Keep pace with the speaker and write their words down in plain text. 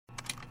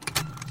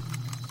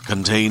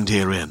Contained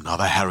herein are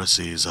the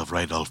heresies of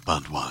Radolf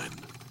Burntwine,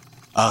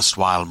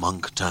 erstwhile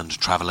monk turned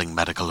traveling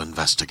medical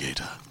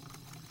investigator.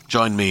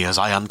 Join me as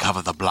I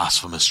uncover the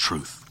blasphemous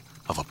truth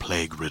of a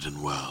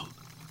plague-ridden world,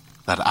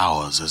 that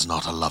ours is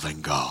not a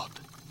loving God,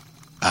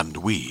 and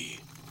we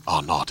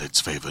are not its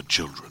favored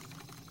children.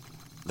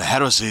 The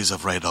heresies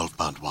of Radolf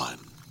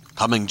Burntwine,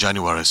 coming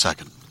January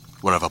 2nd,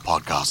 wherever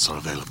podcasts are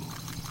available.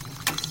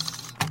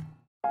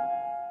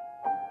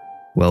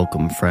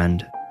 Welcome,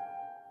 friend.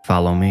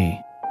 Follow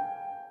me.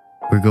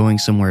 We're going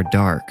somewhere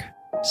dark,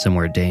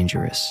 somewhere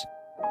dangerous.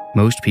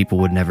 Most people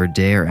would never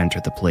dare enter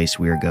the place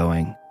we are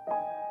going.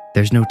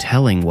 There's no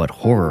telling what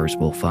horrors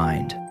we'll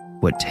find,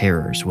 what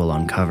terrors we'll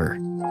uncover.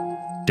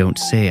 Don't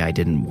say I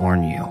didn't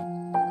warn you.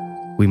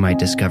 We might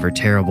discover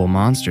terrible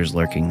monsters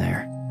lurking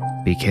there.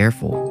 Be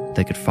careful,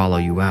 they could follow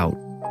you out,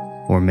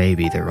 or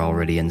maybe they're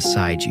already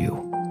inside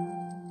you.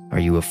 Are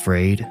you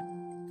afraid?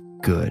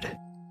 Good.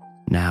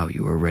 Now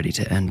you are ready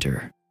to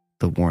enter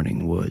the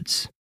Warning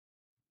Woods.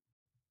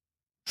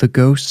 The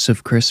ghosts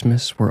of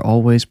Christmas were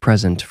always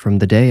present from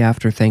the day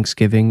after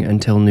Thanksgiving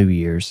until New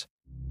Year's.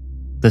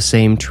 The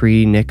same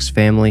tree Nick's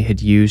family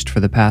had used for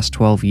the past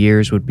 12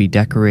 years would be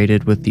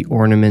decorated with the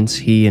ornaments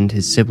he and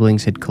his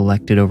siblings had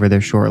collected over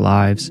their short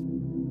lives.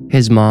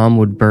 His mom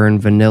would burn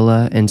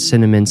vanilla and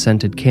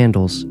cinnamon-scented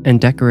candles and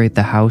decorate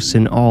the house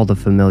in all the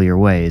familiar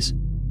ways.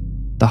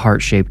 The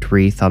heart-shaped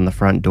wreath on the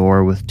front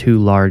door with 2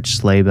 large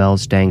sleigh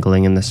bells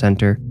dangling in the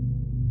center.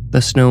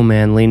 The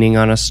snowman leaning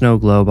on a snow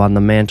globe on the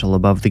mantel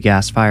above the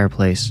gas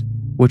fireplace,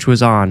 which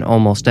was on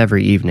almost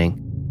every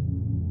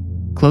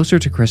evening. Closer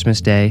to Christmas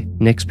Day,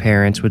 Nick's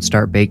parents would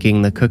start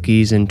baking the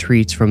cookies and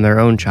treats from their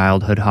own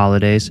childhood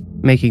holidays,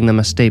 making them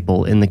a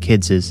staple in the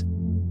kids'.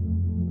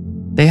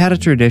 They had a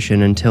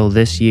tradition until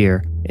this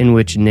year in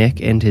which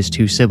Nick and his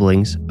 2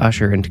 siblings,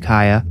 Usher and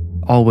Kaya,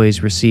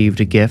 always received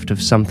a gift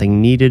of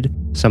something needed,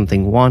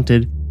 something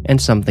wanted,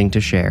 and something to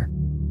share.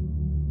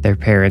 Their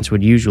parents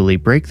would usually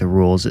break the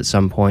rules at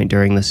some point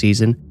during the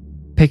season,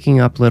 picking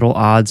up little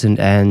odds and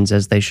ends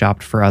as they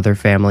shopped for other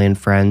family and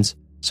friends,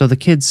 so the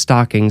kids'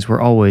 stockings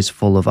were always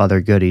full of other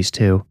goodies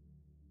too.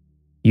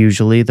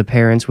 Usually, the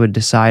parents would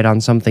decide on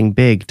something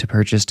big to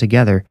purchase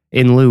together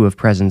in lieu of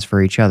presents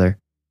for each other.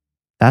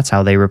 That's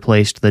how they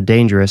replaced the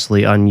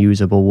dangerously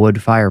unusable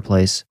wood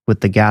fireplace with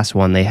the gas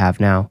one they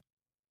have now.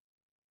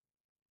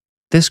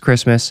 This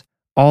Christmas,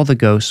 all the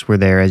ghosts were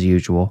there as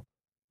usual.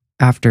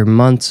 After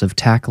months of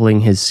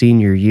tackling his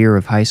senior year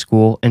of high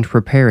school and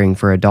preparing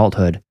for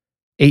adulthood,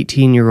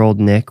 18-year-old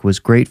Nick was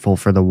grateful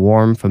for the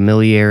warm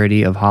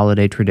familiarity of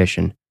holiday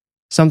tradition,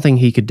 something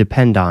he could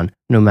depend on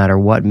no matter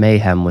what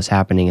mayhem was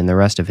happening in the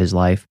rest of his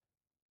life.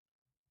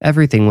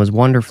 Everything was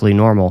wonderfully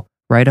normal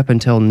right up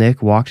until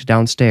Nick walked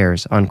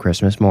downstairs on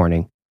Christmas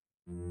morning.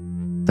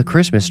 The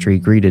Christmas tree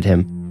greeted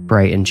him,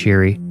 bright and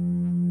cheery.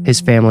 His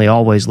family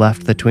always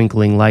left the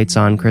twinkling lights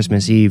on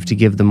Christmas Eve to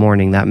give the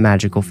morning that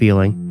magical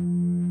feeling.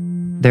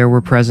 There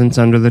were presents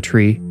under the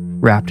tree,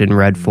 wrapped in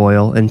red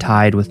foil and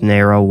tied with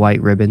narrow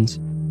white ribbons.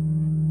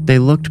 They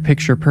looked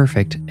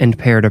picture-perfect and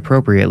paired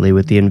appropriately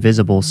with the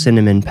invisible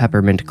cinnamon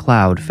peppermint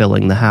cloud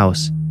filling the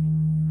house.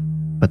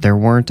 But there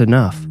weren't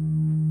enough.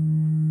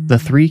 The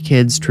 3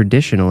 kids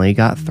traditionally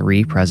got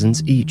 3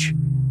 presents each.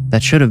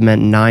 That should have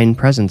meant 9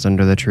 presents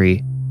under the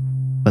tree,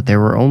 but there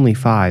were only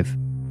 5.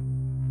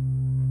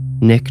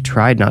 Nick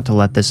tried not to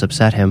let this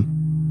upset him.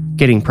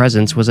 Getting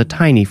presents was a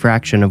tiny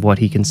fraction of what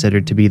he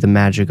considered to be the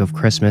magic of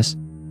Christmas,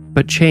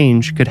 but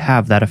change could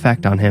have that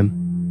effect on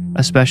him,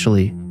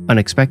 especially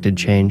unexpected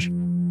change.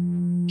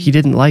 He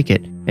didn't like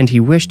it, and he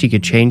wished he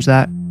could change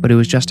that, but it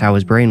was just how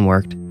his brain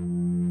worked.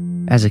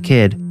 As a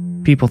kid,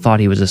 people thought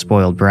he was a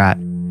spoiled brat.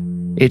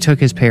 It took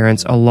his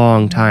parents a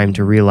long time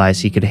to realize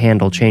he could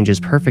handle changes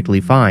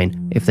perfectly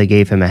fine if they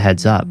gave him a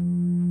heads up.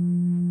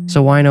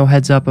 So why no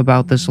heads up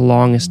about this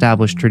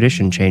long-established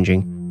tradition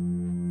changing?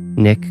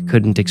 Nick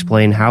couldn't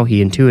explain how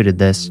he intuited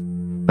this,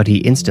 but he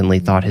instantly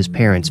thought his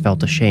parents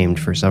felt ashamed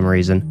for some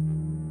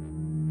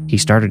reason. He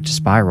started to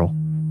spiral.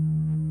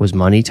 Was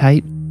money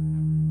tight?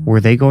 Were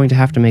they going to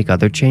have to make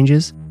other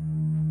changes?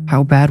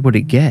 How bad would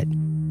it get?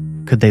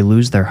 Could they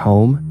lose their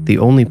home, the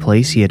only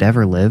place he had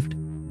ever lived?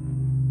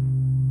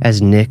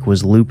 As Nick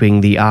was looping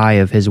the eye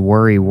of his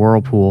worry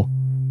whirlpool,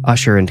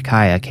 Usher and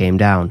Kaya came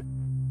down.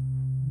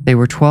 They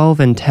were 12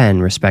 and 10,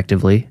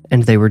 respectively,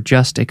 and they were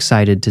just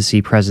excited to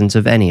see presents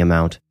of any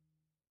amount.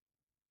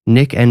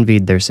 Nick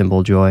envied their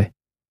simple joy.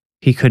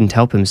 He couldn't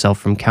help himself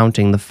from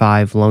counting the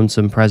 5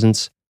 lonesome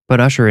presents, but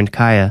Usher and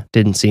Kaya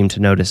didn't seem to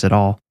notice at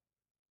all.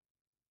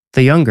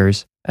 The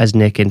youngers, as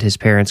Nick and his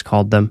parents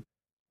called them,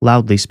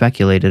 loudly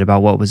speculated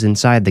about what was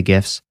inside the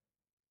gifts.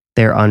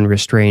 Their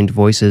unrestrained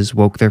voices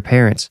woke their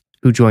parents,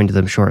 who joined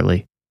them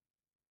shortly.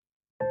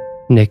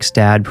 Nick's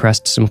dad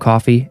pressed some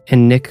coffee,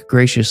 and Nick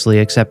graciously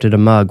accepted a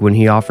mug when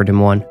he offered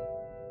him one.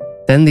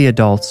 Then the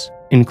adults,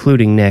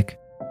 including Nick,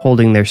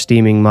 holding their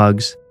steaming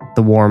mugs,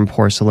 the warm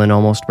porcelain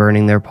almost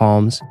burning their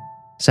palms,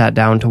 sat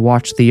down to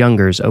watch the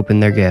youngers open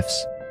their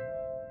gifts.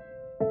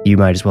 "You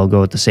might as well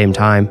go at the same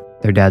time,"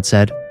 their dad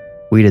said.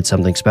 "We did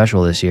something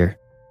special this year."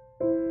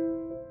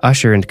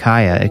 Usher and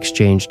Kaya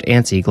exchanged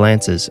antsy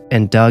glances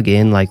and dug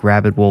in like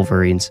rabid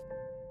wolverines.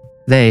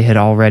 They had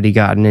already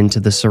gotten into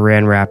the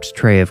saran-wrapped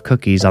tray of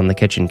cookies on the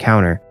kitchen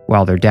counter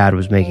while their dad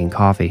was making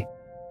coffee.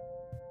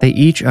 They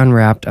each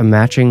unwrapped a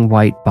matching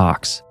white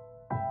box.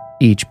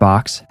 Each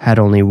box had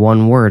only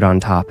one word on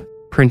top,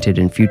 printed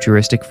in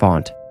futuristic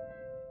font.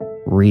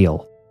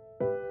 Real.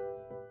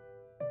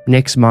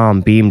 Nick's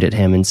mom beamed at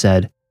him and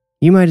said,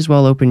 "You might as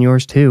well open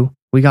yours too.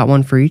 We got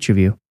one for each of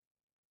you."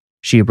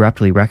 She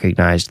abruptly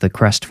recognized the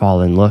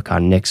crestfallen look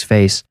on Nick's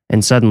face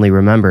and suddenly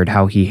remembered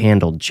how he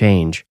handled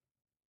change.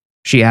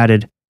 She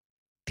added,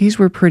 "These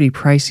were pretty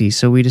pricey,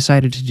 so we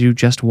decided to do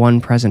just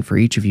one present for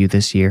each of you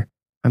this year.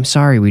 I'm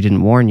sorry we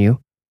didn't warn you."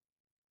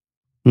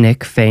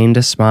 Nick feigned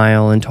a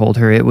smile and told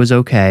her it was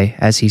okay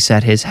as he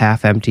set his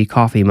half-empty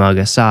coffee mug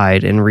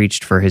aside and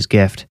reached for his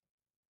gift.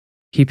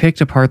 He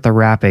picked apart the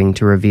wrapping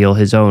to reveal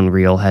his own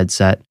Real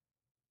headset.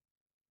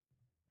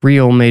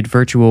 Real made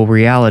virtual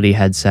reality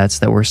headsets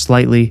that were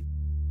slightly,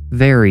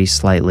 very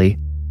slightly,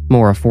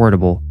 more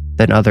affordable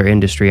than other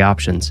industry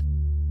options.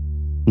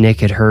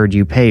 Nick had heard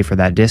you pay for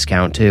that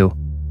discount too.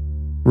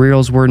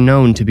 Reals were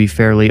known to be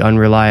fairly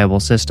unreliable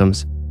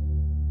systems.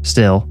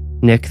 Still,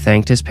 Nick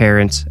thanked his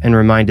parents and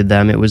reminded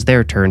them it was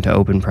their turn to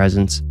open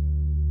presents.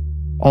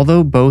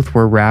 Although both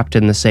were wrapped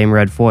in the same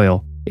red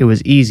foil, it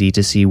was easy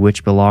to see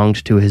which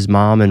belonged to his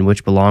mom and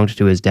which belonged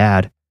to his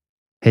dad.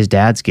 His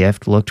dad's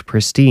gift looked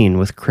pristine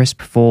with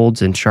crisp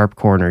folds and sharp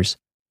corners.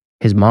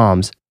 His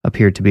mom's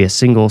appeared to be a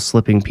single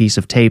slipping piece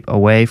of tape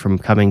away from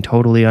coming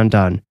totally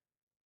undone.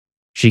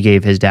 She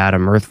gave his dad a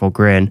mirthful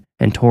grin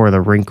and tore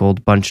the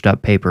wrinkled,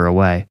 bunched-up paper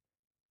away.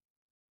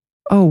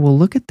 "Oh, well,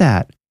 look at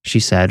that," she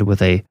said with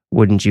a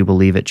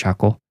wouldn't-you-believe-it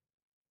chuckle.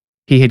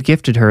 He had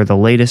gifted her the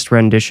latest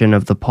rendition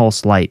of the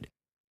Pulse Light,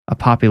 a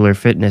popular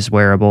fitness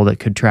wearable that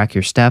could track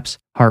your steps,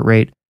 heart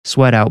rate,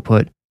 sweat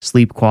output,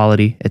 sleep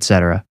quality,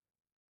 etc.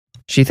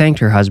 She thanked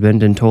her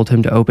husband and told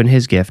him to open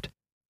his gift.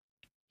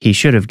 He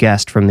should have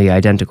guessed from the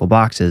identical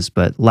boxes,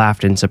 but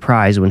laughed in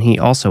surprise when he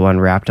also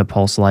unwrapped a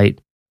Pulse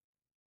Light.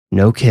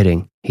 "No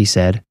kidding," he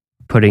said,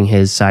 putting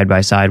his side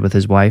by side with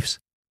his wife's.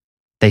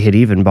 They had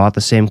even bought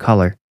the same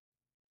color.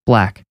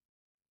 Black.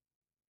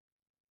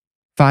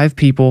 5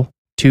 people,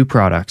 2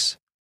 products.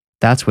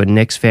 That's what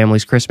Nick's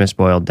family's Christmas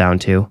boiled down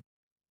to.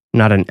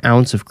 Not an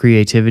ounce of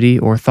creativity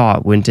or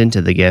thought went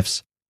into the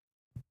gifts.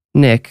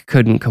 Nick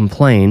couldn't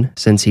complain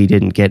since he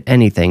didn't get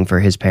anything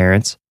for his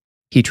parents.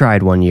 He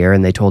tried one year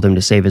and they told him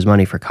to save his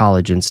money for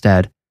college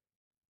instead.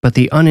 But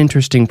the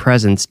uninteresting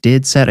presents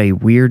did set a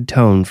weird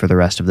tone for the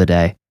rest of the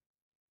day.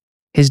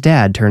 His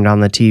dad turned on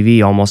the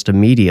TV almost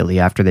immediately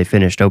after they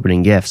finished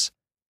opening gifts.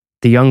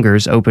 The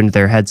youngers opened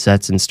their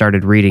headsets and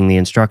started reading the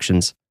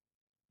instructions.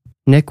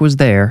 Nick was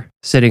there,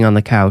 sitting on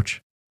the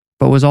couch,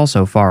 but was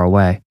also far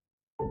away.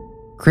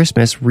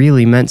 Christmas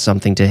really meant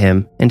something to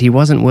him, and he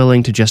wasn't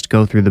willing to just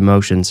go through the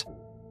motions.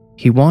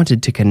 He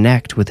wanted to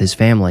connect with his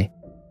family.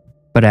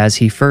 But as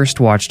he first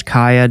watched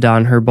Kaya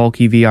don her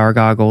bulky VR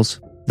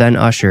goggles, then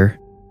Usher,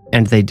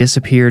 and they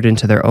disappeared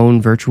into their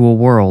own virtual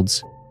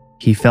worlds,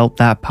 he felt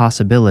that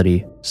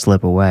possibility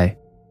slip away.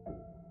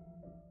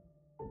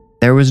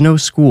 There was no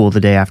school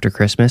the day after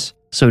Christmas,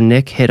 so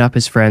Nick hit up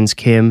his friends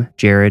Kim,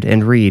 Jared,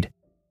 and Reed.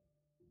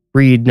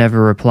 Reed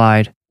never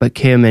replied, but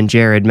Kim and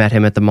Jared met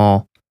him at the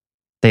mall.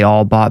 They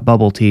all bought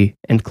bubble tea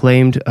and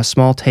claimed a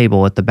small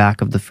table at the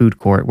back of the food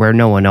court where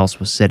no one else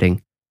was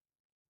sitting.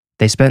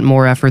 They spent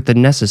more effort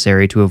than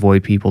necessary to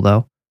avoid people,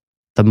 though.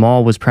 The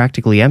mall was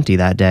practically empty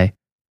that day.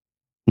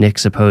 Nick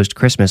supposed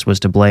Christmas was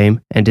to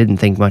blame and didn't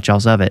think much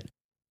else of it.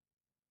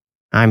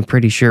 "I'm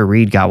pretty sure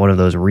Reed got one of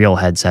those Real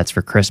headsets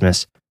for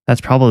Christmas.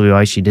 That's probably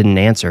why she didn't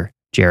answer,"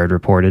 Jared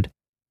reported.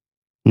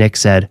 Nick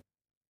said,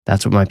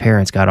 "That's what my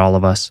parents got all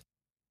of us."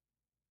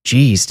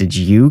 "Geez, did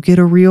you get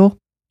a Real?"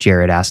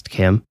 Jared asked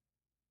Kim.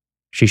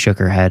 She shook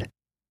her head.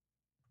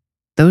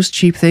 "Those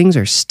cheap things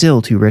are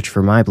still too rich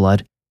for my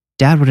blood.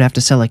 Dad would have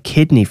to sell a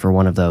kidney for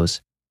one of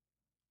those."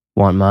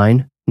 "Want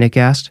mine?" Nick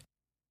asked.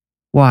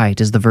 "Why,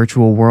 does the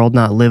virtual world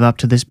not live up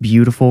to this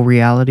beautiful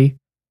reality?"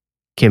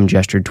 Kim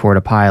gestured toward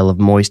a pile of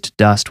moist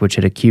dust which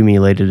had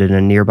accumulated in a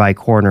nearby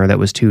corner that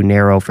was too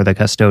narrow for the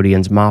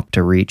custodian's mop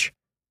to reach.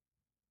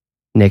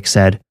 Nick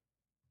said,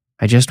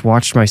 "I just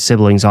watched my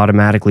siblings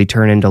automatically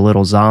turn into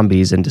little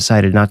zombies and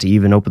decided not to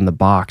even open the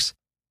box."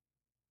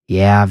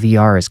 "Yeah,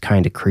 VR is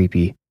kinda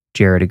creepy,"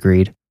 Jared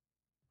agreed.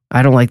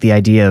 "I don't like the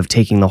idea of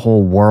taking the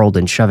whole world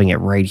and shoving it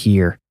right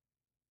here."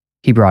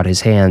 He brought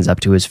his hands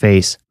up to his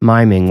face,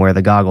 miming where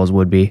the goggles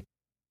would be.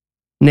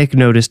 Nick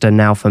noticed a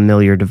now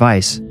familiar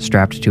device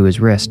strapped to his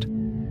wrist.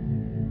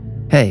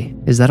 "Hey,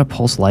 is that a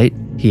Pulse Light?"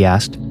 he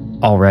asked,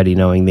 already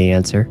knowing the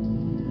answer.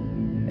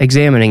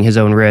 Examining his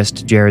own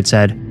wrist, Jared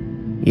said,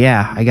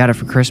 "Yeah, I got it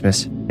for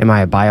Christmas. Am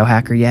I a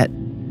biohacker yet?"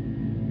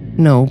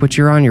 "No, but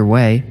you're on your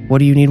way. What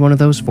do you need one of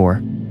those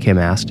for?" Kim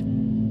asked.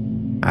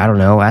 "I don't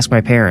know, ask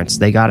my parents.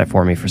 They got it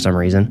for me for some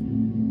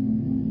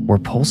reason." "Were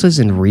pulses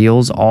and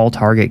reels all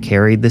Target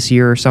carried this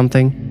year or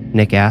something?"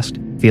 Nick asked,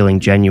 feeling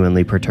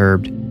genuinely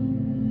perturbed.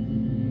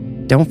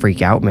 don't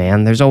freak out,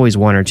 man. There's always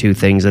one or two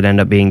things that end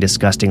up being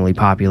disgustingly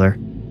popular.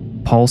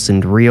 Pulse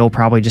and Reel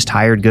probably just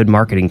hired good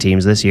marketing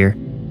teams this year.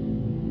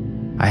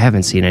 I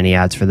haven't seen any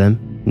ads for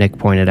them, Nick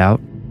pointed out.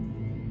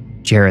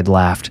 Jared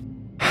laughed.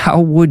 How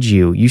would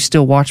you? You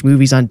still watch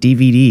movies on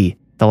DVD.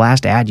 The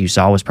last ad you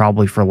saw was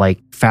probably for,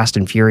 Fast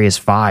and Furious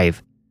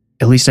 5.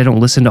 At least I don't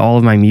listen to all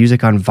of my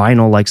music on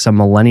vinyl like some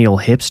millennial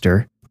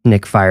hipster,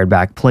 Nick fired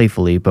back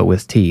playfully, but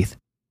with teeth.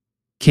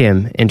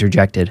 Kim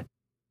interjected.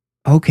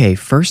 Okay,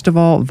 first of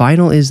all,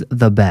 vinyl is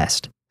the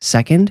best.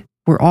 Second,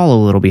 we're all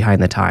a little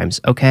behind the times,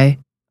 okay?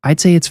 I'd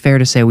say it's fair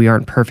to say we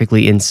aren't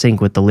perfectly in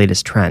sync with the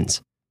latest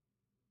trends.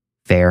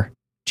 Fair,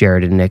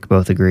 Jared and Nick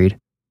both agreed.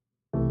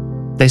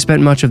 They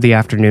spent much of the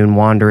afternoon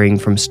wandering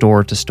from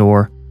store to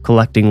store,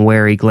 collecting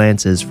wary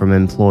glances from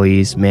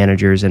employees,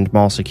 managers, and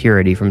mall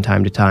security from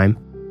time to time.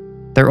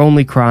 Their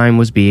only crime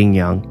was being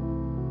young.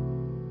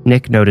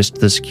 Nick noticed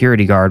the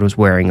security guard was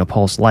wearing a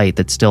pulse light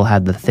that still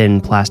had the thin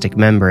plastic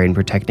membrane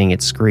protecting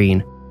its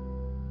screen.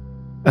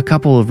 A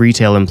couple of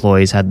retail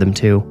employees had them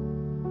too.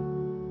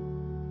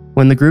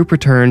 When the group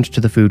returned to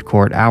the food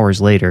court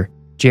hours later,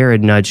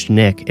 Jared nudged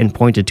Nick and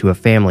pointed to a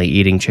family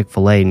eating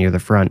Chick-fil-A near the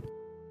front.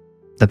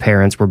 The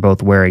parents were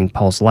both wearing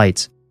pulse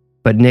lights,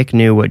 but Nick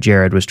knew what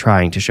Jared was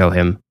trying to show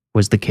him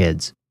was the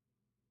kids.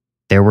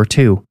 There were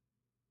two,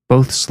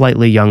 both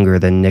slightly younger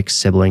than Nick's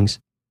siblings,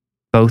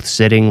 both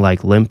sitting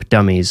like limp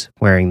dummies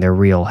wearing their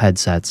real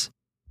headsets.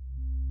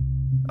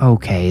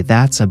 Okay,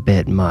 that's a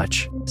bit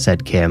much,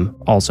 said Kim,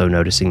 also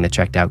noticing the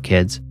checked-out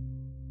kids.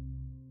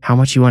 How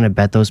much you want to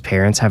bet those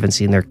parents haven't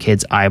seen their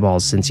kids'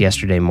 eyeballs since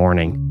yesterday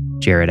morning?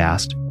 Jared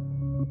asked.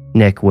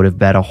 Nick would have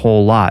bet a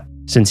whole lot,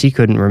 since he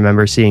couldn't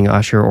remember seeing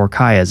Usher or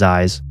Kaya's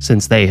eyes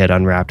since they had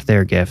unwrapped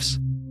their gifts.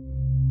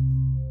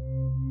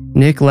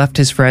 Nick left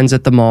his friends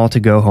at the mall to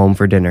go home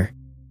for dinner.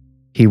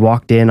 He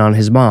walked in on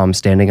his mom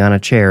standing on a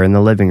chair in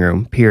the living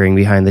room, peering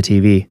behind the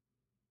TV.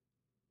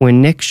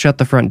 When Nick shut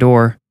the front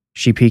door,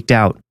 she peeked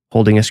out,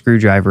 holding a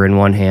screwdriver in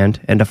one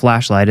hand and a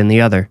flashlight in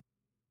the other.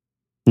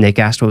 Nick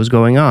asked what was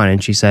going on,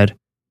 and she said,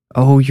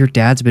 "Oh, your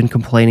dad's been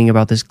complaining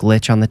about this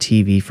glitch on the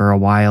TV for a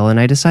while, and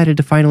I decided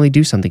to finally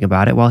do something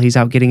about it while he's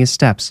out getting his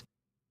steps."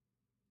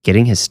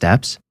 Getting his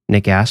steps?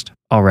 Nick asked,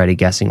 already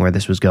guessing where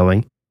this was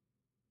going.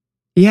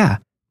 Yeah,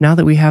 now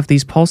that we have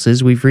these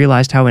pulses, we've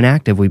realized how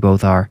inactive we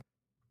both are.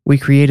 We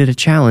created a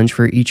challenge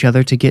for each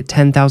other to get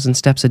 10,000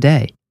 steps a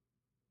day.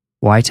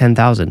 Why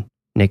 10,000?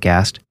 Nick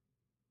asked.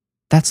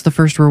 That's the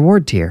first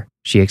reward tier,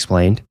 she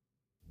explained.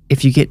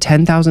 If you get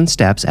 10,000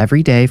 steps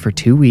every day for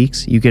 2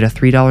 weeks, you get a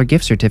 $3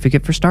 gift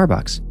certificate for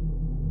Starbucks.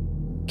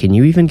 Can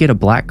you even get a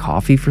black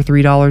coffee for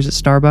 $3 at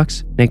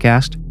Starbucks? Nick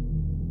asked.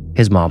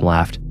 His mom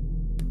laughed.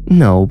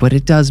 No, but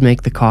it does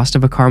make the cost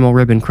of a caramel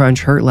ribbon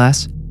crunch hurt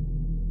less.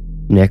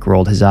 Nick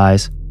rolled his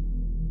eyes.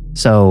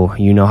 So,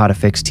 you know how to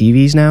fix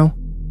TVs now?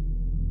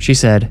 She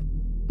said,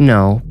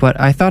 No, but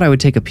I thought I would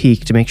take a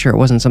peek to make sure it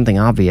wasn't something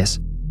obvious.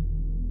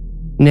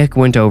 Nick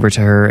went over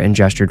to her and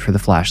gestured for the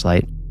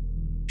flashlight.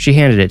 She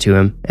handed it to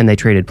him, and they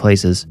traded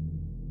places.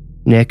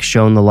 Nick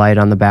shone the light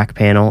on the back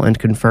panel and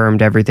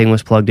confirmed everything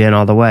was plugged in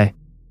all the way.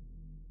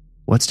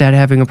 What's Dad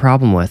having a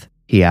problem with?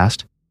 He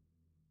asked.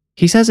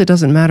 He says it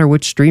doesn't matter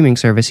which streaming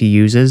service he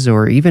uses,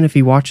 or even if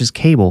he watches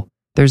cable,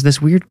 there's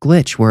this weird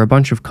glitch where a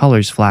bunch of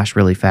colors flash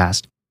really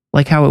fast,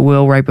 like how it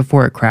will right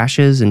before it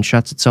crashes and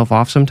shuts itself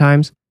off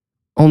sometimes,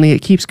 only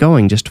it keeps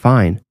going just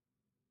fine.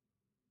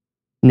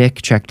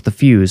 Nick checked the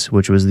fuse,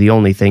 which was the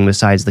only thing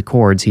besides the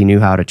cords he knew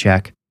how to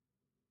check.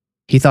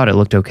 He thought it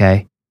looked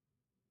okay.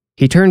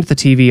 He turned the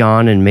TV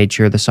on and made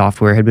sure the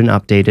software had been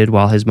updated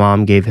while his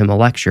mom gave him a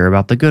lecture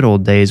about the good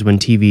old days when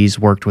TVs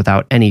worked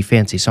without any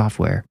fancy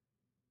software.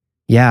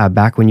 Yeah,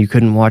 back when you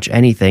couldn't watch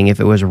anything if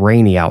it was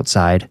rainy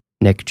outside,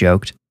 Nick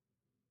joked.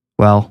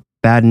 Well,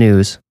 bad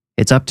news.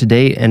 It's up to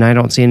date and I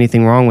don't see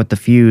anything wrong with the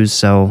fuse,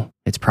 so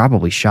it's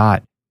probably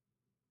shot.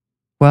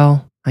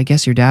 Well, I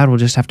guess your dad will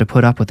just have to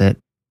put up with it.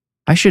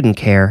 I shouldn't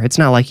care. It's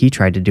not like he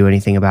tried to do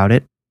anything about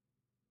it.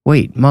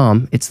 Wait,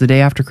 Mom, it's the day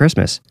after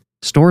Christmas.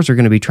 Stores are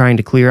going to be trying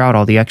to clear out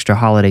all the extra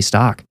holiday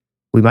stock.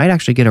 We might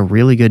actually get a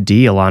really good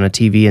deal on a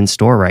TV in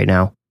store right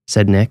now,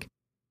 said Nick.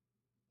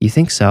 You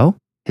think so?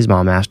 His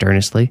mom asked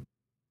earnestly.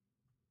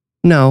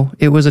 No,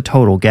 it was a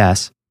total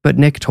guess, but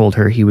Nick told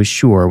her he was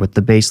sure with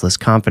the baseless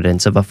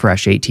confidence of a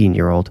fresh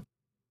 18-year-old.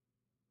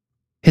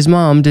 His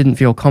mom didn't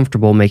feel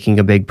comfortable making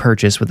a big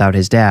purchase without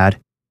his dad,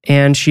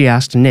 and she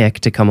asked Nick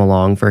to come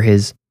along for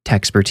his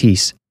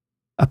texpertise,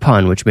 a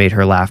pun which made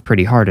her laugh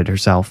pretty hard at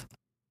herself.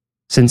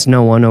 Since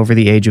no one over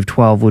the age of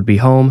 12 would be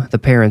home, the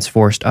parents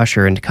forced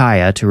Usher and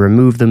Kaya to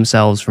remove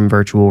themselves from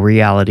virtual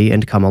reality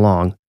and come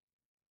along.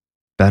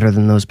 Better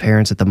than those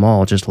parents at the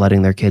mall just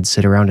letting their kids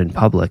sit around in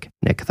public,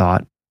 Nick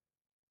thought.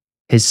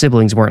 His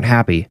siblings weren't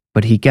happy,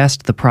 but he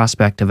guessed the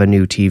prospect of a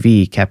new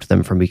TV kept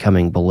them from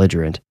becoming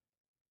belligerent.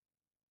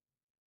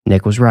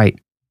 Nick was right,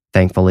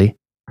 thankfully.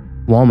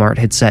 Walmart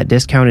had set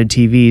discounted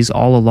TVs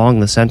all along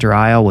the center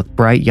aisle with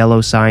bright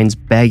yellow signs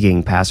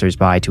begging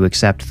passersby to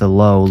accept the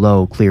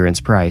low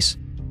clearance price.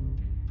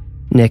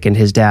 Nick and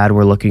his dad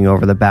were looking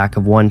over the back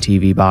of one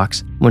TV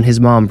box when his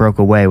mom broke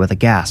away with a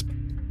gasp.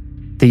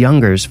 The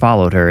Youngers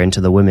followed her into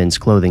the women's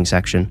clothing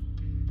section.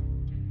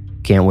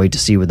 "Can't wait to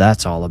see what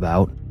that's all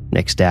about,"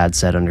 Nick's dad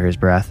said under his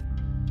breath.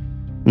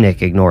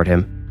 Nick ignored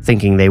him,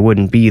 thinking they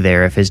wouldn't be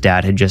there if his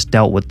dad had just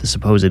dealt with the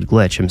supposed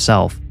glitch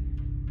himself.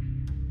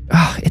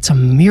 It's a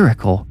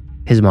miracle,"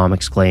 his mom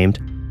exclaimed.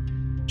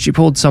 She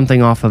pulled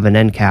something off of an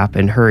end cap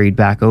and hurried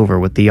back over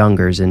with the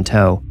Youngers in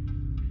tow.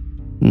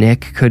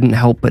 Nick couldn't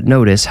help but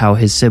notice how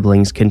his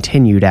siblings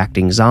continued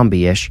acting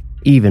zombie-ish,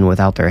 even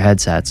without their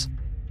headsets.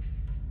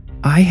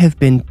 "I have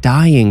been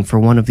dying for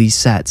one of these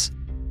sets,"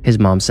 his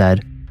mom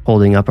said,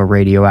 holding up a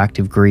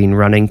radioactive green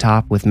running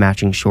top with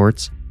matching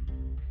shorts.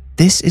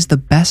 "This is the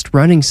best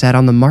running set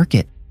on the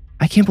market.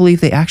 I can't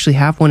believe they actually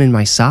have one in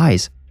my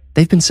size.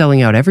 They've been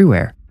selling out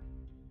everywhere."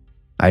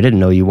 "I didn't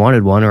know you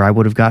wanted one, or I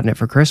would have gotten it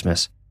for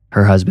Christmas,"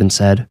 her husband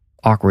said,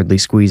 awkwardly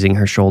squeezing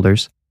her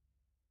shoulders.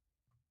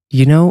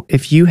 "You know,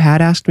 if you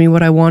had asked me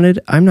what I wanted,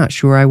 I'm not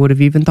sure I would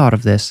have even thought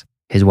of this,"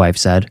 his wife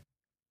said.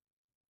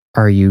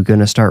 "Are you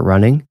gonna start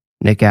running?"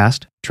 Nick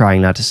asked,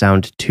 trying not to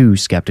sound too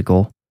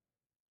skeptical.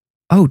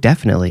 "Oh,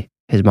 definitely,"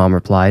 his mom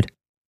replied.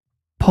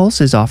 "Pulse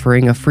is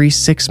offering a free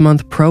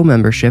 6-month pro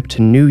membership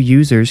to new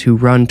users who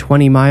run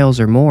 20 miles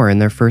or more in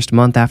their first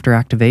month after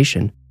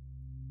activation."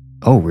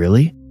 "Oh,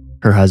 really?"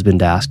 her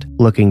husband asked,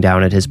 looking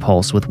down at his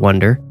pulse with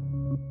wonder.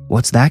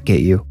 "What's that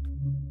get you?"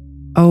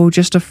 "Oh,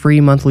 just a free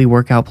monthly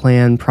workout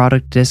plan,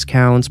 product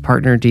discounts,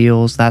 partner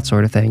deals, that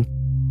sort of thing."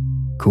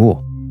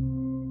 "Cool."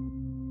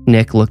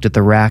 Nick looked at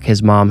the rack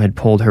his mom had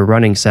pulled her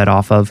running set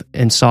off of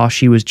and saw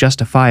she was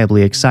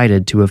justifiably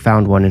excited to have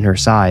found one in her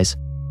size.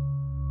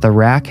 The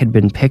rack had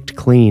been picked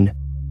clean.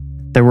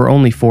 There were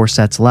only 4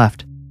 sets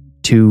left,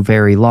 2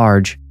 very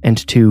large and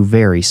 2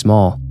 very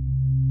small.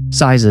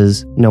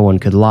 Sizes no one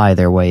could lie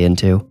their way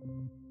into.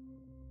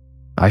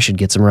 "I should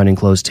get some running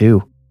clothes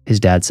too,"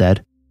 his dad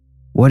said.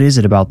 "What is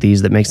it about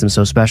these that makes them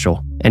so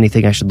special?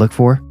 Anything I should look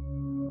for?"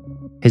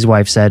 His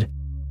wife said,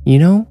 "You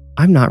know,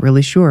 I'm not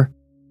really sure.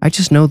 I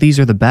just know these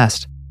are the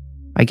best.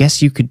 I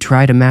guess you could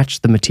try to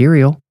match the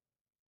material."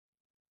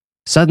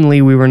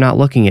 Suddenly, we were not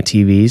looking at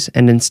TVs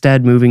and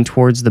instead moving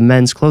towards the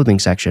men's clothing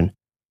section.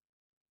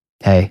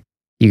 "Hey,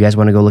 you guys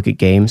want to go look at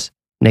games?"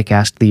 Nick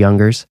asked the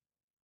Youngers.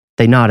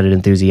 They nodded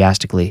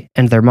enthusiastically,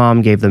 and their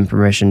mom gave them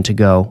permission to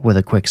go with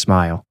a quick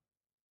smile.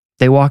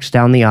 They walked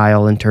down the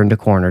aisle and turned a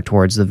corner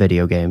towards the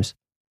video games.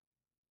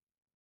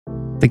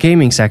 The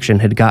gaming section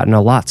had gotten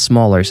a lot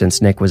smaller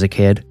since Nick was a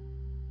kid.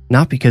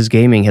 Not because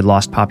gaming had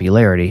lost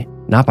popularity,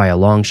 not by a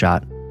long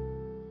shot.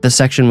 The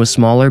section was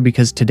smaller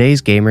because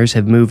today's gamers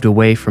have moved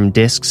away from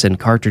discs and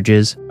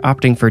cartridges,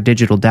 opting for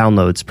digital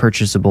downloads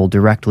purchasable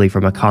directly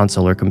from a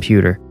console or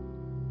computer.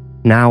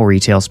 Now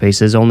retail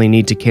spaces only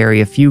need to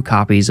carry a few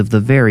copies of the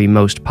very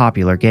most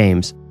popular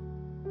games.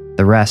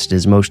 The rest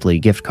is mostly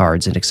gift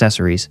cards and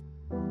accessories.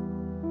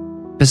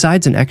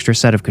 Besides an extra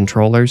set of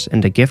controllers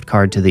and a gift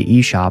card to the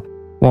eShop,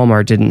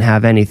 Walmart didn't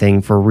have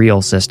anything for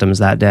real systems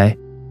that day.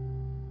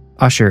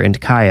 Usher and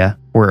Kaya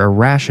were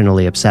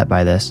irrationally upset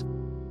by this.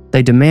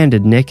 They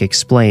demanded Nick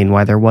explain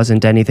why there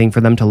wasn't anything for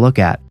them to look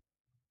at.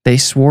 They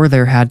swore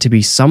there had to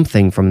be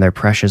something from their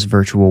precious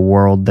virtual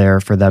world there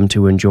for them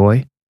to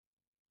enjoy.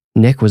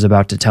 Nick was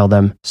about to tell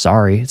them,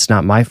 "Sorry, it's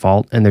not my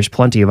fault, and there's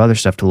plenty of other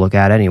stuff to look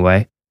at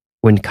anyway,"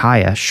 when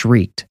Kaya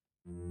shrieked.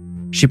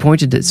 She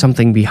pointed at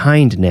something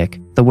behind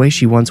Nick, the way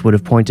she once would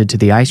have pointed to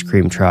the ice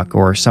cream truck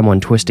or someone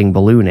twisting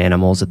balloon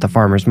animals at the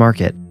farmer's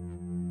market.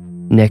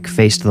 Nick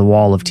faced the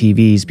wall of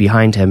TVs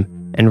behind him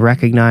and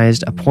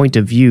recognized a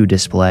point-of-view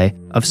display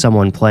of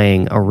someone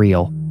playing a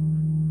reel.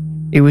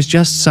 It was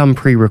just some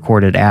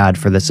pre-recorded ad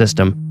for the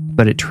system,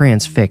 but it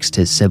transfixed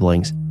his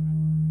siblings.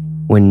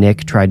 When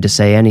Nick tried to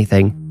say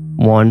anything,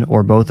 one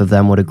or both of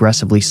them would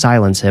aggressively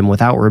silence him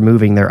without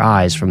removing their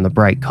eyes from the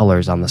bright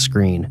colors on the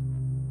screen.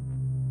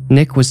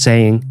 Nick was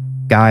saying,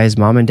 "Guys,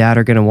 Mom and Dad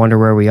are going to wonder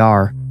where we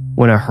are,"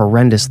 when a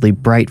horrendously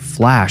bright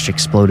flash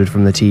exploded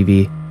from the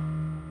TV.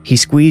 He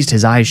squeezed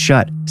his eyes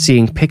shut,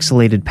 seeing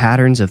pixelated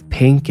patterns of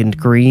pink and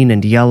green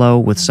and yellow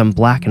with some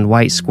black and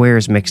white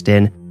squares mixed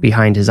in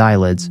behind his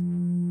eyelids.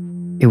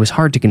 It was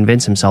hard to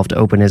convince himself to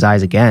open his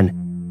eyes again.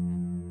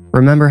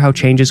 Remember how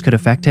changes could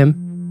affect him?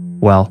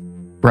 Well,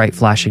 bright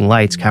flashing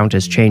lights count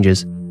as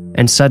changes,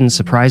 and sudden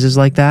surprises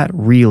like that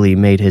really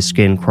made his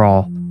skin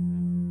crawl.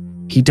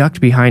 He ducked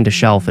behind a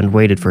shelf and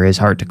waited for his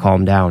heart to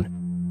calm down.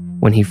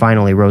 When he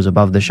finally rose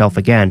above the shelf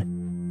again,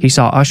 he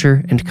saw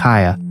Usher and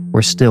Kaya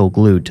were still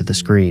glued to the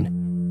screen.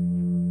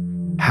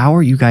 "How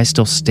are you guys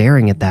still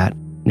staring at that?"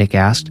 Nick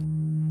asked.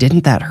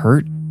 "Didn't that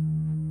hurt?"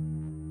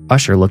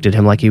 Usher looked at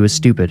him like he was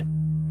stupid.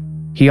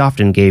 He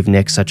often gave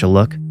Nick such a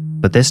look,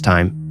 but this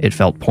time it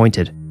felt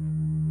pointed.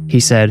 He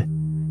said,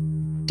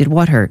 "Did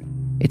what hurt?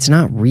 It's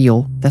not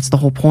real, that's the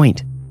whole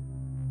point."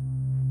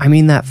 "I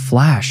mean that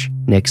flash,"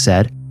 Nick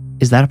said.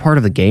 "Is that a part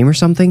of the game or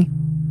something?"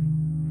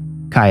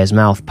 Kaya's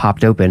mouth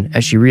popped open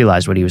as she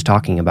realized what he was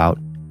talking about.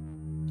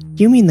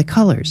 "You mean the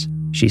colors,"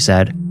 she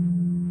said.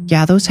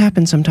 "Yeah, those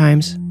happen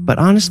sometimes, but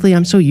honestly,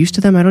 I'm so used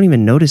to them I don't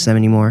even notice them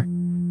anymore."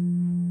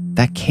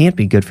 That can't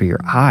be good for your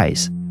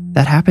eyes.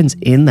 That happens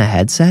in the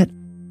headset?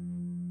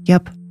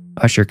 Yep,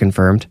 Usher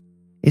confirmed.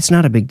 It's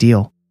not a big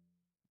deal.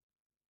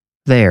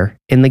 There,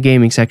 in the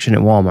gaming section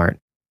at Walmart,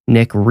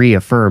 Nick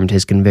reaffirmed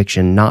his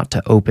conviction not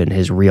to open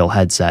his real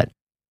headset.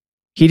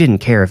 He didn't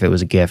care if it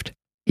was a gift.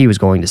 He was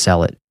going to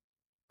sell it.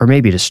 Or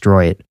maybe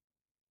destroy it.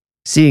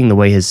 Seeing the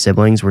way his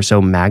siblings were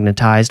so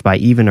magnetized by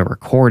even a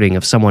recording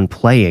of someone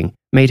playing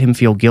made him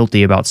feel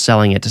guilty about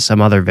selling it to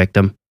some other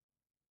victim.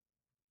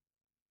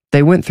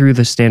 They went through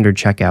the standard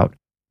checkout.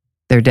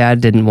 Their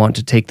dad didn't want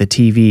to take the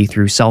TV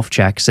through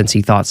self-check since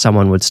he thought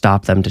someone would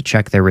stop them to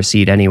check their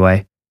receipt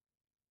anyway.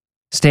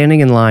 Standing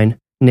in line,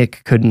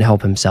 Nick couldn't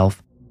help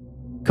himself.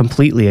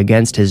 Completely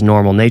against his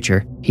normal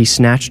nature, he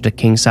snatched a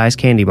king-size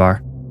candy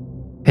bar.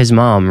 His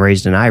mom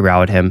raised an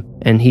eyebrow at him,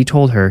 and he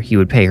told her he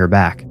would pay her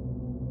back.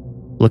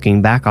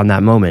 Looking back on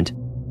that moment,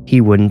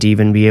 he wouldn't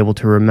even be able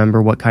to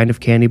remember what kind of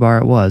candy bar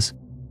it was.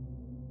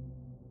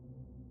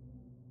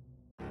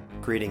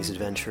 Greetings,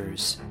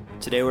 adventurers.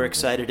 Today we're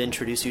excited to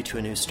introduce you to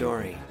a new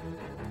story,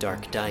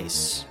 Dark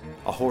Dice,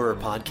 a horror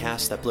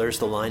podcast that blurs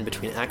the line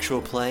between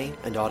actual play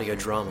and audio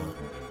drama,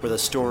 where the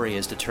story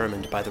is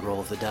determined by the roll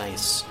of the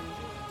dice.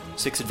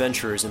 6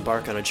 adventurers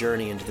embark on a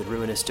journey into the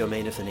ruinous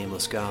domain of the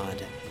Nameless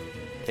God.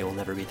 They will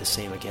never be the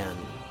same again.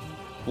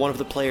 One of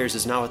the players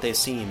is not what they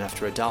seem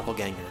after a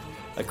doppelganger,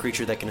 a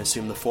creature that can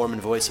assume the form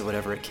and voice of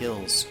whatever it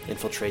kills,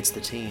 infiltrates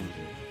the team.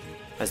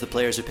 As the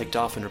players are picked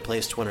off and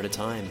replaced one at a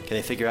time, can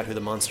they figure out who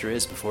the monster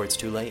is before it's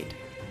too late?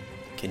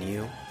 Can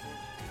you?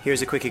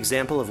 Here's a quick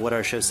example of what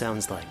our show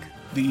sounds like.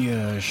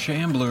 The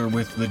shambler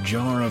with the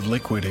jar of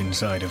liquid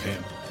inside of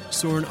him.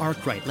 Soren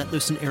Arkwright let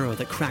loose an arrow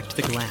that cracked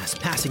the glass,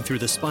 passing through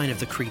the spine of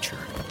the creature.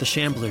 The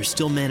shambler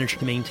still managed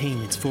to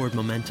maintain its forward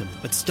momentum,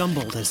 but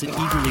stumbled as it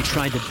eagerly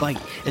tried to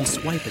bite and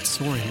swipe at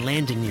Soren,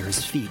 landing near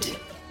his feet.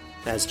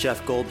 As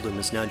Jeff Goldblum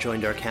has now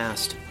joined our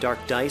cast, Dark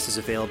Dice is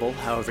available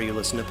however you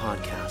listen to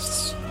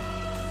podcasts.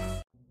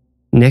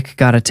 Nick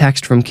got a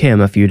text from Kim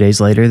a few days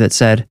later that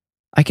said,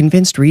 "I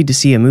convinced Reed to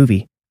see a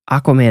movie.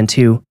 Aquaman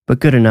 2, but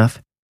good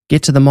enough.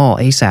 Get to the mall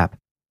ASAP."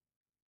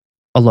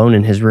 Alone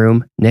in his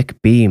room,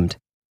 Nick beamed.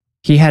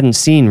 He hadn't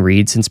seen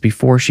Reed since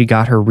before she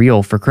got her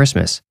reel for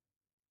Christmas.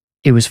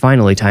 It was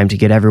finally time to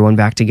get everyone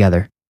back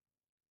together.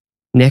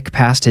 Nick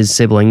passed his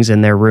siblings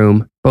in their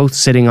room, both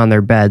sitting on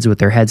their beds with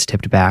their heads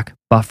tipped back,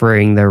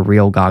 buffering their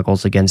reel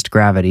goggles against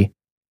gravity.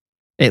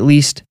 At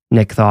least,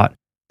 Nick thought,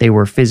 they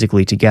were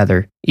physically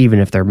together, even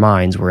if their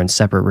minds were in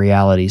separate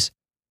realities.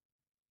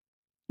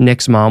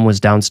 Nick's mom was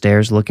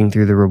downstairs looking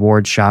through the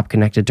rewards shop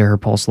connected to her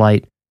Pulse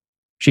Light.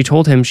 She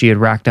told him she had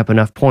racked up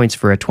enough points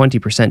for a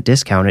 20%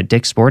 discount at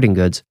Dick's Sporting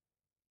Goods.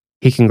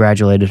 He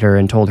congratulated her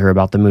and told her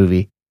about the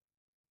movie.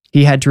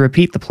 He had to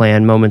repeat the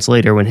plan moments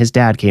later when his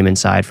dad came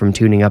inside from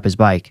tuning up his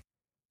bike.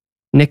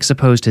 Nick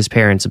supposed his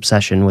parents'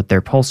 obsession with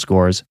their pulse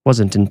scores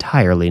wasn't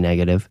entirely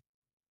negative.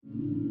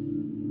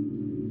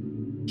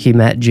 He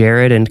met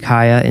Jared and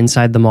Kaya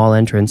inside the mall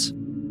entrance.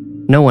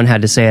 No one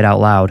had to say it out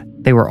loud.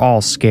 They were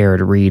all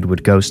scared Reed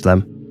would ghost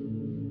them.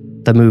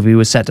 The movie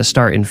was set to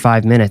start in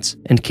 5 minutes,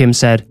 and Kim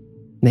said,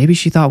 maybe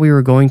she thought we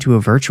were going to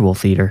a virtual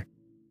theater.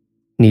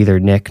 Neither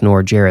Nick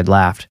nor Jared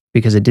laughed,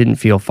 because it didn't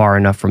feel far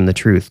enough from the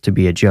truth to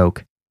be a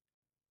joke.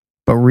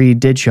 But Reed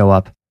did show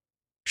up.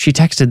 She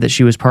texted that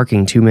she was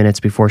parking 2 minutes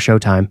before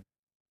showtime.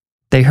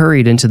 They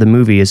hurried into the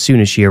movie as soon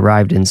as she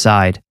arrived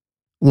inside.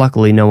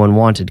 Luckily, no one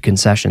wanted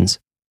concessions.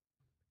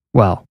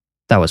 Well,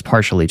 that was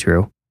partially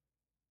true.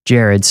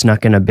 Jared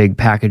snuck in a big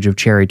package of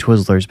cherry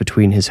Twizzlers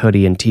between his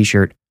hoodie and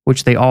t-shirt,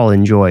 which they all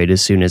enjoyed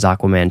as soon as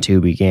Aquaman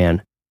 2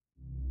 began.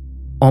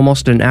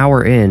 Almost an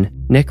hour in,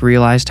 Nick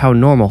realized how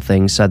normal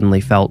things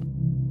suddenly felt.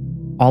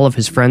 All of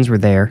his friends were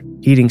there,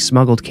 eating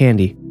smuggled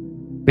candy.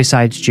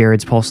 Besides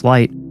Jared's Pulse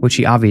Light, which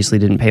he obviously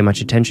didn't pay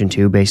much attention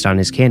to based on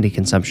his candy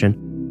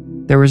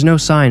consumption, there was no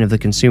sign of the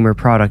consumer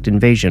product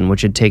invasion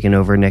which had taken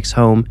over Nick's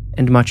home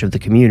and much of the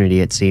community,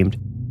 it seemed.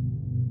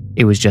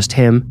 It was just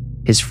him,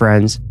 his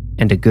friends,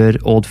 and a good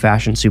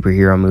old-fashioned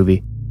superhero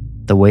movie,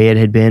 the way it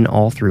had been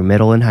all through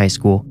middle and high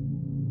school.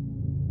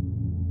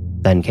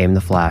 Then came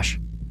the flash.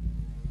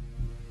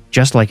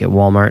 Just like at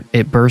Walmart,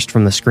 it burst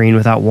from the screen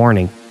without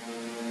warning.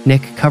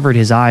 Nick covered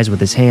his eyes with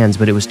his hands,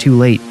 but it was too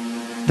late.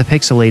 The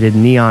pixelated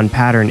neon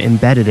pattern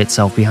embedded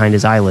itself behind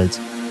his eyelids.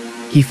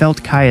 He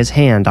felt Kaya's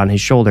hand on his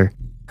shoulder,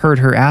 heard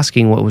her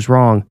asking what was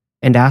wrong,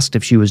 and asked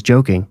if she was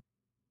joking.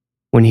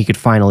 When he could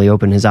finally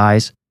open his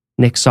eyes,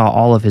 Nick saw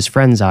all of his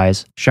friends'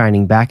 eyes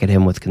shining back at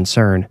him with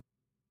concern.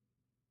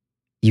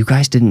 "You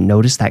guys didn't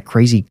notice that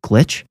crazy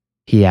glitch?"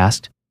 he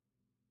asked.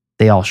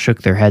 They all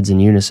shook their heads in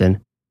unison.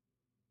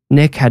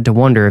 Nick had to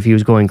wonder if he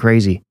was going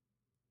crazy.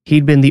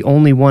 He'd been the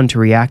only one to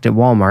react at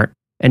Walmart,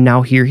 and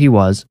now here he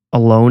was,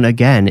 alone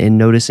again in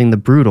noticing the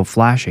brutal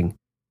flashing.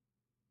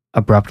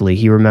 Abruptly,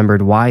 he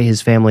remembered why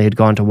his family had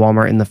gone to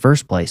Walmart in the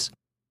first place.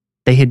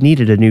 They had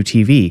needed a new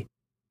TV.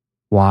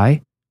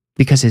 Why?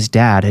 Because his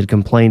dad had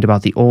complained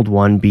about the old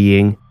one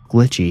being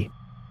glitchy.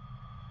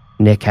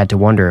 Nick had to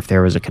wonder if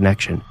there was a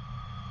connection.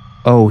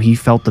 Oh, he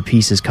felt the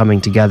pieces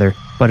coming together,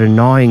 but a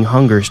gnawing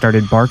hunger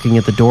started barking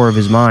at the door of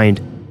his mind.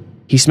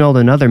 He smelled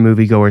another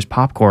moviegoer's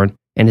popcorn,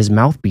 and his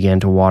mouth began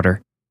to water.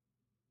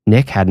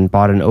 Nick hadn't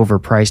bought an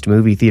overpriced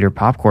movie theater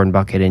popcorn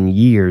bucket in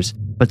years,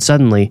 but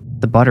suddenly,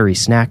 the buttery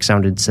snack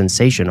sounded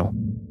sensational.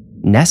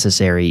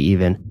 Necessary,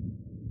 even.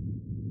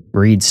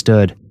 Reed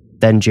stood,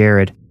 then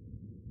Jared.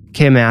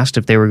 Kim asked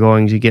if they were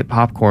going to get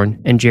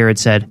popcorn, and Jared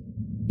said,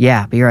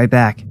 "Yeah, be right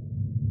back."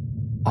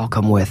 "I'll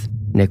come with,"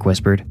 Nick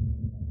whispered.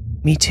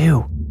 "Me too,"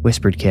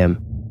 whispered Kim.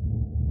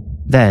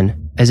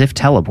 Then, as if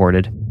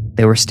teleported,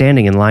 they were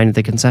standing in line at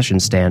the concession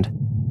stand.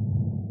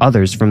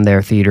 Others from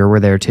their theater were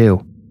there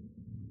too.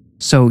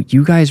 "So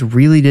you guys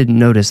really didn't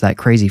notice that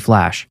crazy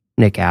flash?"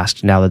 Nick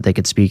asked now that they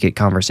could speak at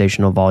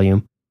conversational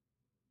volume.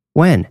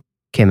 "When?"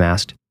 Kim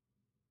asked.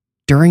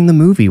 "During the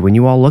movie when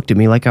you all looked at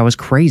me like I was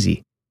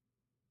crazy."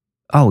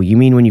 "Oh, you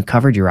mean when you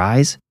covered your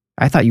eyes?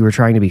 I thought you were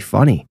trying to be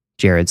funny,"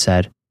 Jared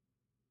said.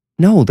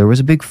 "No, there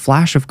was a big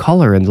flash of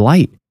color and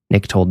light,"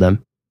 Nick told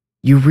them.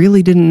 "You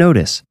really didn't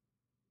notice?"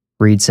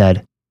 Reed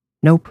said,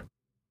 "Nope."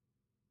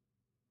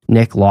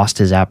 Nick lost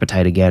his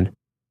appetite again.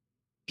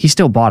 He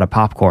still bought a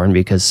popcorn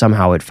because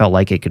somehow it felt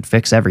like it could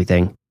fix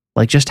everything,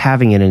 like just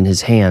having it in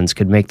his hands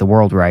could make the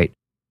world right.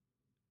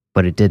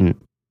 But it didn't.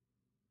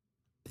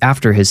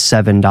 After his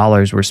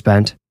 $7 were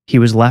spent, he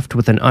was left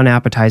with an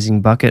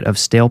unappetizing bucket of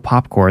stale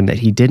popcorn that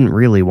he didn't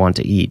really want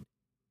to eat.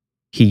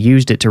 He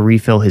used it to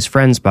refill his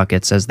friends'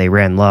 buckets as they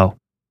ran low.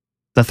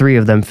 The three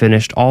of them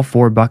finished all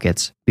 4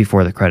 buckets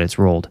before the credits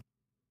rolled.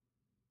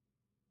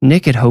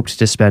 Nick had hoped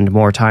to spend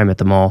more time at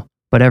the mall,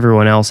 but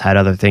everyone else had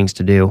other things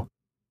to do.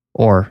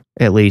 Or,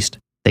 at least,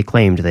 they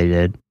claimed they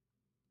did.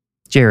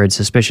 Jared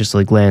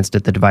suspiciously glanced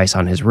at the device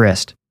on his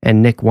wrist,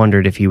 and Nick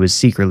wondered if he was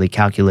secretly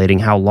calculating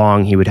how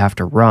long he would have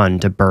to run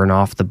to burn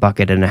off the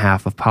bucket and a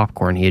half of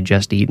popcorn he had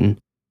just eaten.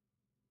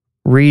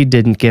 Reed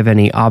didn't give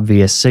any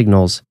obvious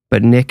signals,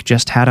 but Nick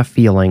just had a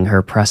feeling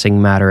her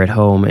pressing matter at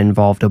home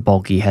involved a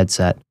bulky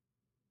headset.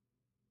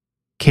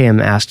 Kim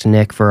asked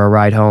Nick for a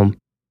ride home.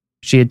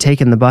 She had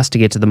taken the bus to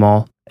get to the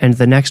mall, and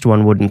the next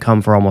one wouldn't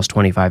come for almost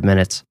 25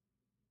 minutes.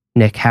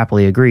 Nick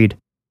happily agreed.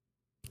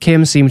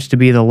 Kim seemed to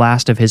be the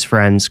last of his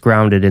friends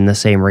grounded in the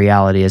same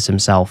reality as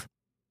himself.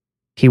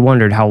 He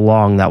wondered how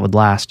long that would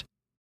last.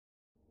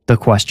 The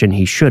question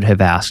he should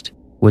have asked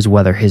was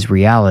whether his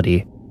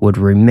reality would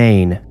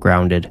remain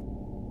grounded,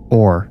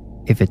 or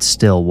if it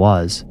still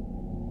was.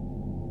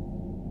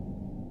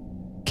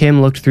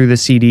 Kim looked through the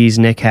CDs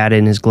Nick had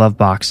in his glove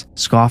box,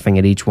 scoffing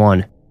at each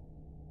one.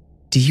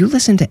 "Do you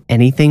listen to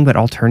anything but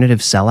alternative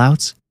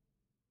sellouts?"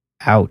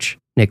 "Ouch,"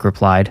 Nick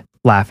replied,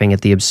 laughing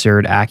at the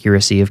absurd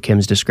accuracy of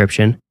Kim's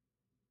description.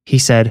 He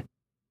said,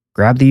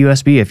 "Grab the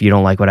USB if you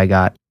don't like what I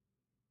got."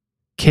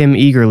 Kim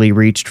eagerly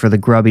reached for the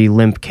grubby,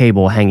 limp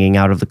cable hanging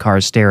out of the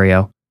car's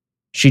stereo.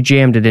 She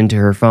jammed it into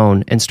her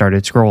phone and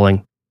started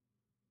scrolling.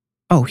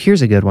 "Oh,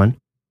 here's a good one."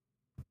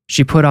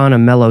 She put on a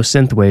mellow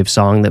synthwave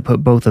song that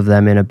put both of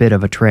them in a bit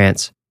of a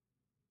trance.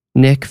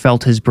 Nick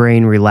felt his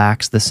brain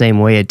relax the same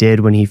way it did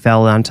when he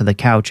fell onto the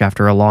couch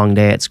after a long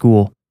day at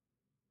school.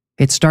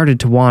 It started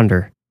to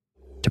wander,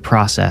 to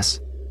process,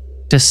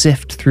 to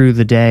sift through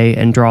the day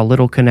and draw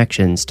little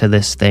connections to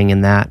this thing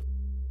and that.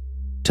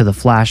 To the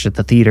flash at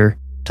the theater,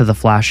 to the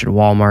flash at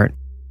Walmart,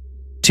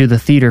 to the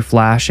theater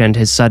flash and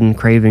his sudden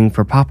craving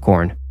for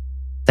popcorn,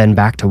 then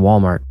back to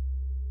Walmart.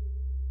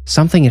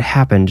 Something had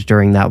happened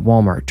during that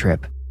Walmart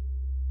trip.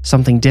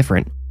 Something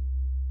different.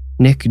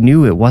 Nick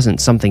knew it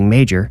wasn't something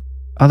major,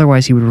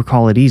 otherwise he would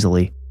recall it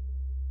easily.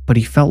 But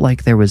he felt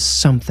like there was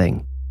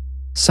something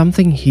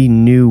he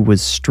knew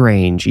was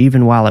strange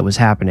even while it was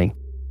happening.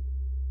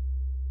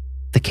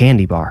 The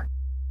candy bar.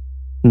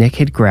 Nick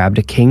had grabbed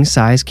a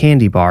king-size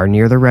candy bar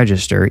near the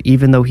register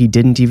even though he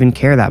didn't even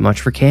care that much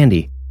for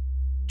candy.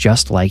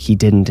 Just like he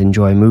didn't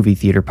enjoy movie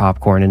theater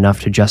popcorn enough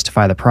to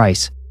justify the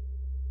price.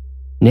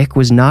 Nick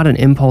was not an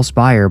impulse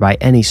buyer by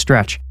any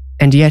stretch,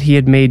 and yet he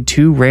had made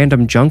 2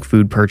 random junk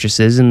food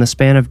purchases in the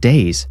span of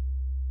days.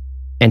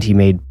 And he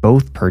made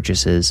both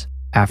purchases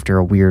after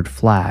a weird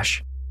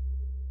flash.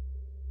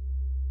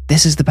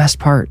 "This is the best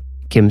part,"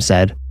 Kim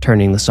said,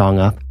 turning the song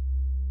up.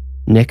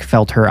 Nick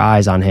felt her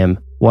eyes on him,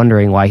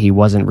 wondering why he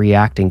wasn't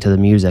reacting to the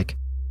music.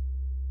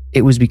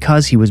 It was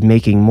because he was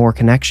making more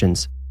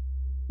connections.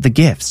 The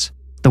gifts,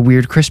 the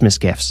weird Christmas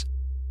gifts.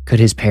 Could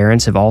his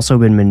parents have also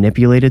been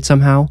manipulated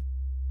somehow?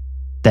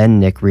 Then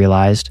Nick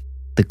realized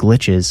the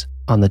glitches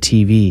on the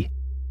TV.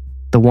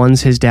 The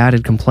ones his dad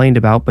had complained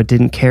about but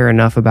didn't care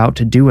enough about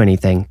to do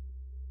anything.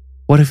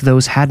 What if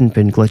those hadn't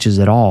been glitches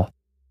at all?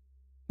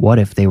 What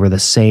if they were the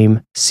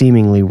same,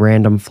 seemingly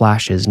random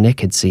flashes Nick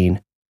had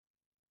seen?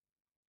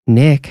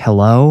 "Nick,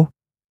 hello?"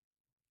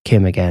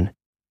 Kim again.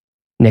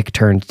 Nick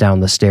turned down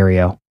the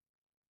stereo.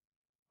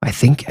 "I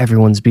think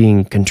everyone's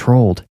being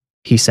controlled,"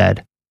 he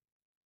said.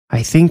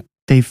 "I think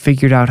they've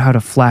figured out how to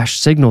flash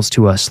signals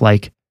to us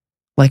like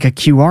a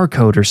QR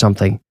code or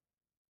something."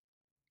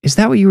 "Is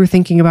that what you were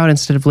thinking about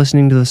instead of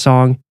listening to the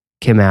song?"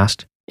 Kim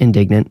asked,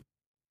 indignant.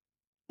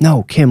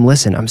 "No, Kim,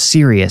 listen, I'm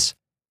serious."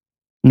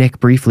 Nick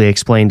briefly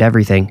explained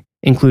everything,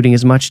 including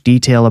as much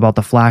detail about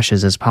the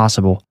flashes as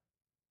possible.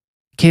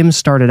 Kim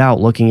started out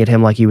looking at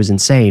him like he was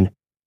insane,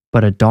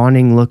 but a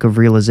dawning look of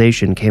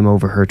realization came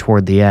over her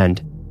toward the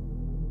end.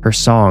 Her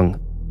song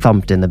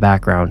thumped in the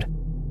background.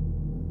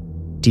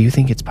 "Do you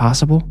think it's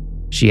possible?"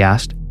 she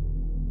asked.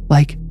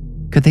 "Like,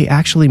 could they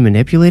actually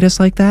manipulate us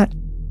like that?"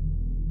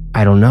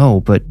 "I don't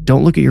know, but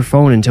don't look at your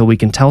phone until we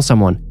can tell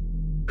someone."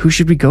 "Who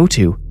should we go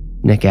to?"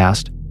 Nick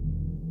asked.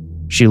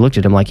 She looked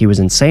at him like he was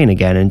insane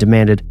again and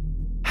demanded,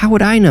 "How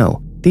would I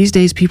know? These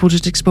days people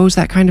just expose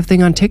that kind of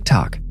thing on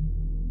TikTok."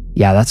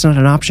 "Yeah, that's not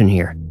an option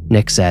here,"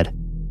 Nick said.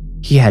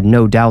 He had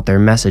no doubt their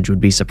message would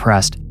be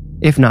suppressed,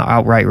 if not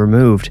outright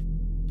removed.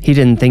 He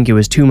didn't think it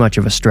was too much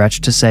of a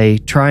stretch to say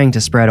trying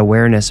to spread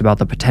awareness about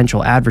the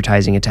potential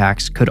advertising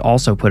attacks could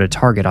also put a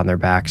target on their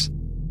backs.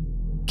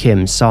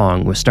 Kim's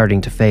song was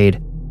starting to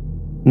fade.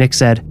 Nick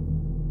said,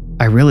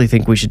 "I really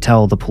think we should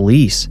tell the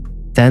police.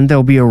 Then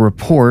there'll be a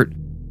report."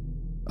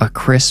 A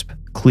crisp,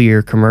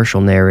 clear commercial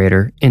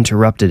narrator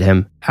interrupted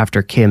him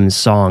after Kim's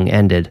song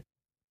ended.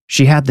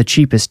 She had the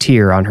cheapest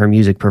tier on her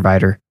music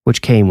provider,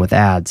 which came with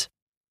ads.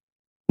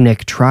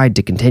 Nick tried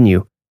to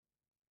continue.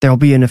 "There'll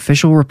be an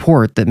official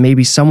report that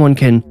maybe someone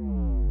can..."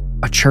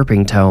 A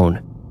chirping tone,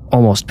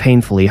 almost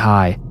painfully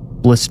high,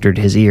 blistered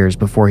his ears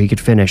before he could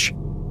finish.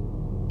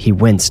 He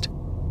winced.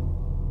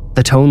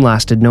 The tone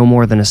lasted no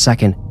more than a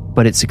second,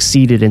 but it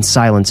succeeded in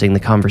silencing the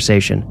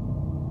conversation.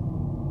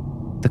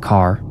 The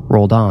car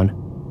rolled on.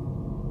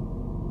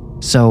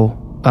 "So,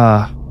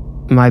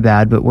 my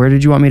bad, but where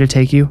did you want me to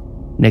take you?"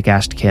 Nick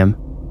asked Kim.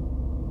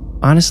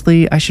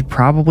 "Honestly, I should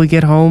probably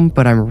get home,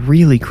 but I'm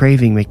really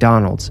craving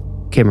McDonald's,"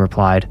 Kim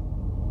replied.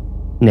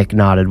 Nick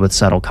nodded with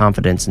subtle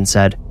confidence and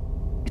said,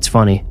 "It's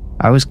funny,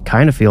 I was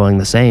kind of feeling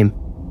the same.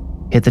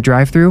 Hit the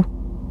drive-thru?"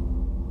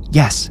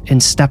 "Yes,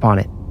 and step on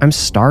it. I'm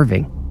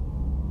starving."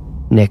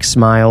 Nick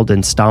smiled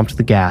and stomped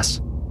the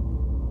gas.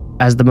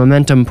 As the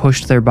momentum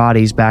pushed their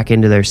bodies back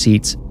into their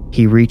seats,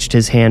 he reached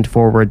his hand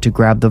forward to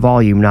grab the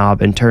volume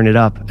knob and turn it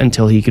up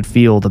until he could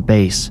feel the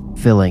bass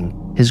filling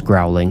his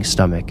growling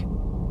stomach.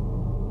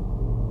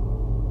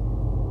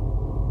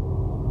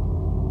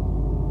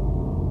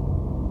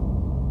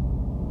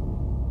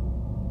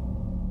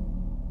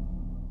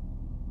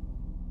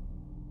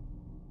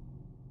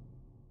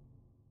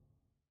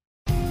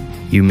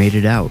 You made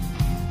it out.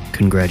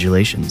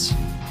 Congratulations.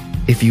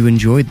 If you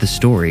enjoyed the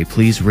story,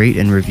 please rate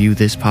and review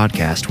this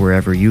podcast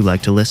wherever you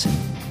like to listen.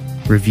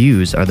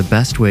 Reviews are the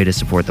best way to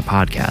support the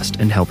podcast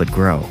and help it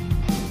grow.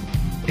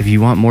 If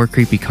you want more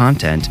creepy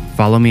content,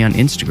 follow me on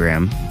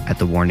Instagram at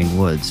The Warning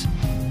Woods.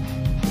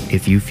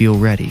 If you feel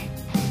ready,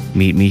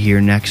 meet me here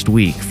next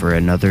week for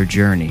another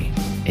journey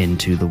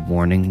into The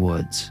Warning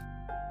Woods.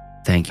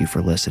 Thank you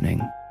for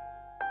listening.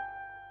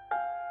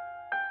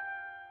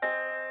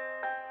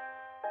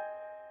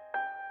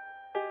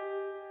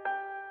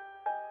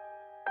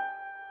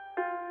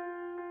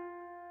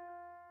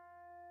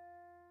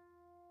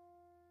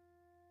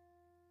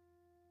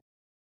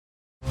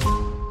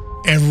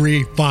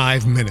 Every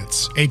 5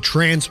 minutes, a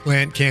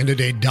transplant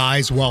candidate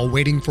dies while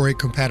waiting for a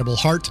compatible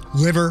heart,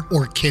 liver,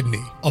 or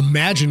kidney.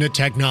 Imagine a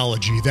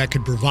technology that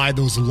could provide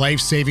those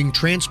life-saving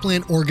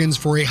transplant organs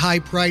for a high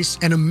price,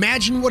 and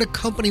imagine what a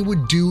company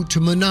would do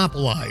to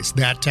monopolize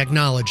that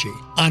technology.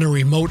 On a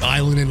remote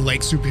island in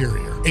Lake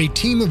Superior, a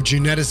team of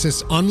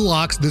geneticists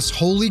unlocks this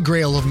holy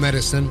grail of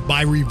medicine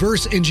by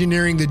reverse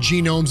engineering the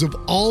genomes of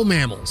all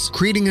mammals,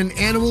 creating an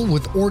animal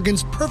with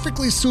organs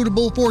perfectly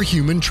suitable for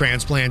human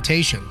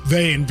transplantation.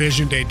 They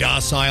envisioned a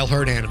docile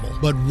herd animal,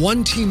 but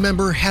one team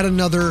member had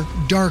another,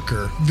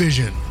 darker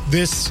vision.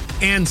 This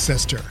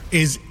ancestor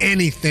is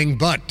anything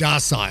but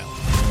docile.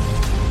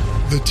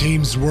 The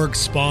team's work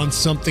spawned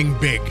something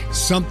big,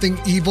 something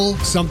evil,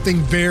 something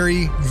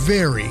very,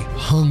 very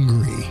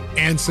hungry.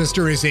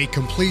 Ancestor is a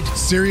complete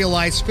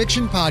serialized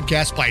fiction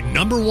podcast by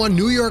 #1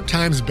 New York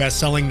Times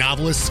bestselling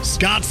novelist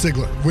Scott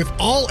Sigler, with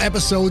all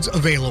episodes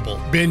available.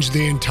 Binge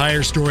the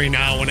entire story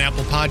now on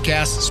Apple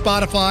Podcasts,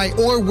 Spotify,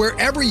 or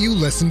wherever you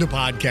listen to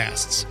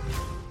podcasts.